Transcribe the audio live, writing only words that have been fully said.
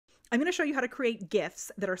I'm going to show you how to create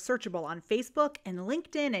GIFs that are searchable on Facebook and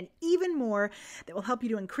LinkedIn and even more that will help you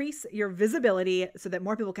to increase your visibility so that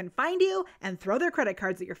more people can find you and throw their credit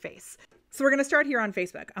cards at your face. So we're going to start here on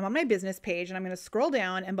Facebook. I'm on my business page and I'm going to scroll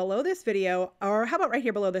down, and below this video, or how about right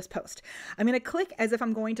here below this post, I'm going to click as if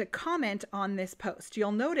I'm going to comment on this post.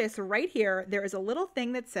 You'll notice right here, there is a little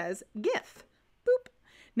thing that says GIF. Boop.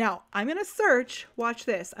 Now I'm going to search, watch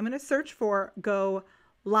this. I'm going to search for go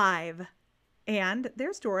live. And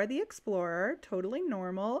there's Dora the Explorer, totally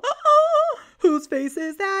normal. Oh, whose face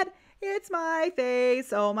is that? It's my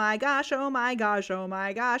face. Oh my gosh, oh my gosh, oh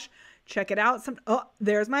my gosh. Check it out. Oh,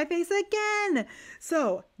 there's my face again.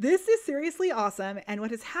 So this is seriously awesome. And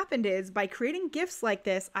what has happened is by creating GIFs like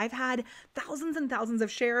this, I've had thousands and thousands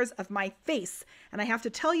of shares of my face. And I have to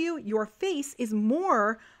tell you, your face is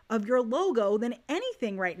more of your logo than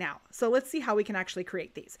anything right now. So let's see how we can actually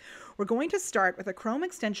create these. We're going to start with a Chrome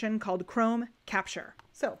extension called Chrome Capture.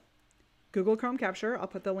 So Google Chrome Capture. I'll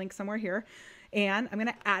put the link somewhere here. And I'm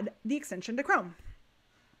going to add the extension to Chrome.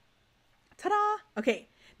 Ta-da! Okay.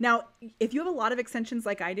 Now, if you have a lot of extensions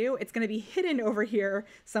like I do, it's going to be hidden over here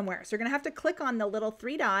somewhere. So you're going to have to click on the little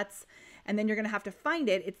three dots, and then you're going to have to find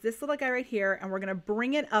it. It's this little guy right here, and we're going to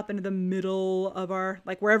bring it up into the middle of our,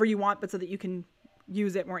 like wherever you want, but so that you can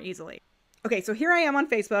use it more easily. Okay, so here I am on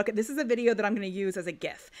Facebook. This is a video that I'm going to use as a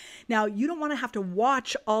GIF. Now, you don't want to have to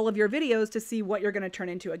watch all of your videos to see what you're going to turn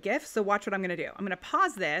into a GIF. So watch what I'm going to do. I'm going to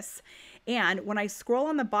pause this. And when I scroll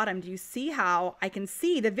on the bottom, do you see how I can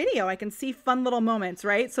see the video? I can see fun little moments,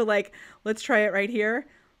 right? So like, let's try it right here.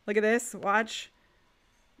 Look at this, watch.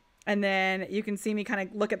 And then you can see me kind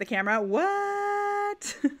of look at the camera.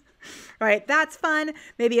 What? All right, that's fun.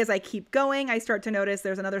 Maybe as I keep going, I start to notice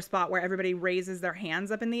there's another spot where everybody raises their hands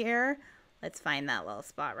up in the air. Let's find that little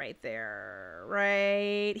spot right there,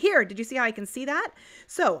 right here. Did you see how I can see that?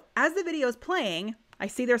 So as the video is playing, I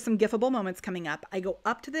see there's some GIFable moments coming up. I go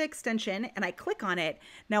up to the extension and I click on it.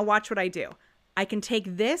 Now watch what I do. I can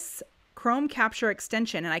take this Chrome Capture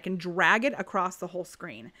extension and I can drag it across the whole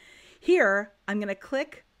screen. Here, I'm going to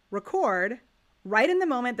click record right in the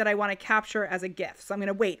moment that I want to capture as a GIF. So I'm going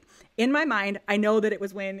to wait. In my mind, I know that it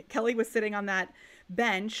was when Kelly was sitting on that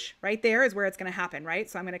bench. Right there is where it's going to happen, right?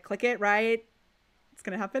 So I'm going to click it right. It's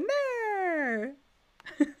going to happen there.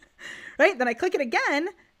 Right? Then I click it again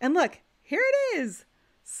and look, here it is.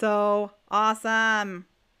 So awesome.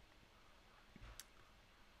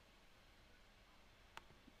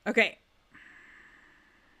 Okay.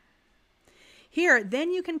 Here, then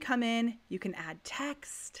you can come in, you can add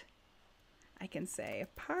text. I can say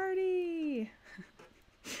party,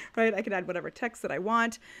 right? I can add whatever text that I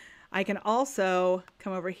want. I can also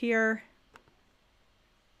come over here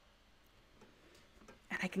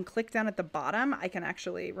and I can click down at the bottom. I can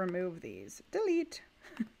actually remove these. Delete,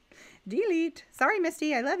 delete. Sorry,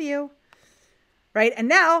 Misty, I love you. Right, and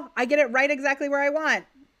now I get it right exactly where I want.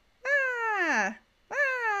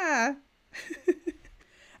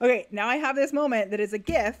 Okay, now I have this moment that is a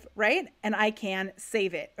GIF, right? And I can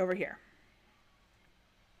save it over here.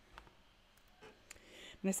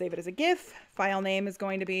 I'm going to save it as a GIF. File name is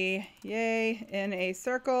going to be yay in a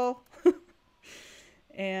circle.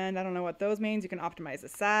 And I don't know what those means. You can optimize the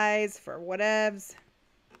size for whatevs.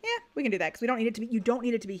 Yeah, we can do that because we don't need it to be, you don't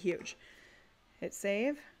need it to be huge. Hit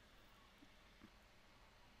save.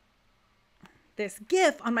 This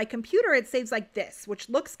GIF on my computer, it saves like this, which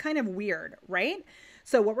looks kind of weird, right?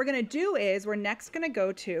 So what we're going to do is we're next going to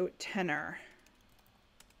go to Tenor.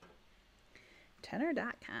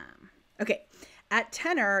 Tenor.com. Okay. At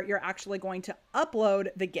Tenor, you're actually going to upload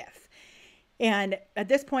the GIF. And at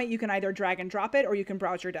this point, you can either drag and drop it or you can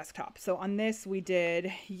browse your desktop. So on this, we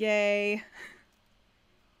did yay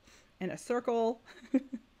in a circle. I'm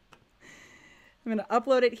going to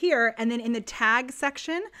upload it here. And then in the tag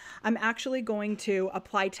section, I'm actually going to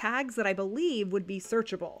apply tags that I believe would be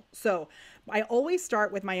searchable. So I always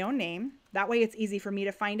start with my own name. That way it's easy for me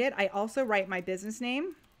to find it. I also write my business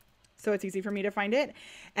name, so it's easy for me to find it.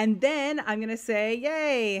 And then I'm going to say,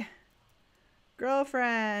 yay,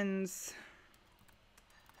 girlfriends,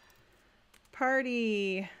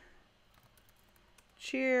 party,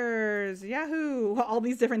 cheers, Yahoo, all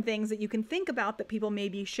these different things that you can think about that people may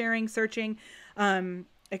be sharing, searching.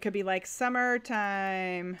 It could be like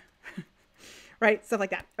summertime, right? Stuff like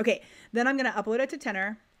that. Okay. Then I'm going to upload it to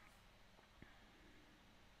Tenor.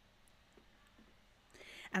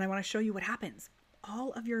 And I want to show you what happens.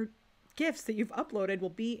 All of your GIFs that you've uploaded will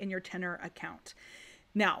be in your Tenor account.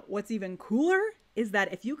 Now, what's even cooler is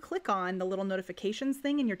that if you click on the little notifications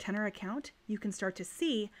thing in your Tenor account, you can start to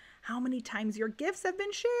see how many times your GIFs have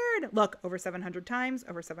been shared. Look, over 700 times,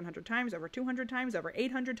 over 700 times, over 200 times, over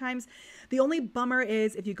 800 times. The only bummer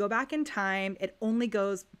is if you go back in time, it only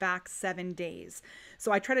goes back 7 days.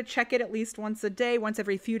 So I try to check it at least once a day, once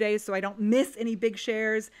every few days, so I don't miss any big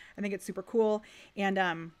shares. I think it's super cool.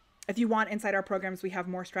 And if you want, inside our programs, we have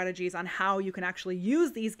more strategies on how you can actually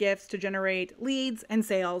use these GIFs to generate leads and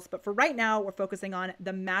sales. But for right now, we're focusing on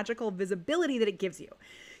the magical visibility that it gives you.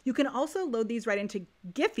 You can also load these right into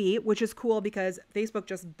Giphy, which is cool because Facebook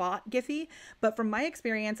just bought Giphy. But from my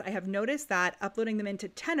experience, I have noticed that uploading them into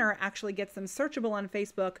Tenor actually gets them searchable on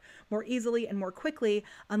Facebook more easily and more quickly,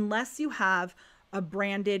 unless you have a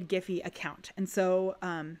branded Giphy account. And so,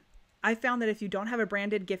 I found that if you don't have a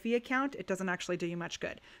branded Giphy account, it doesn't actually do you much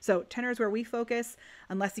good. So Tenor is where we focus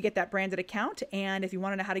unless you get that branded account. And if you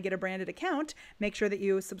want to know how to get a branded account, make sure that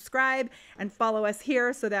you subscribe and follow us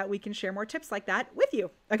here so that we can share more tips like that with you.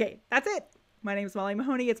 Okay, that's it. My name is Molly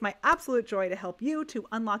Mahoney. It's my absolute joy to help you to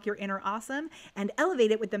unlock your inner awesome and elevate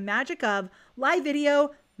it with the magic of live video,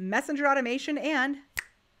 messenger automation, and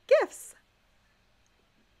GIFs.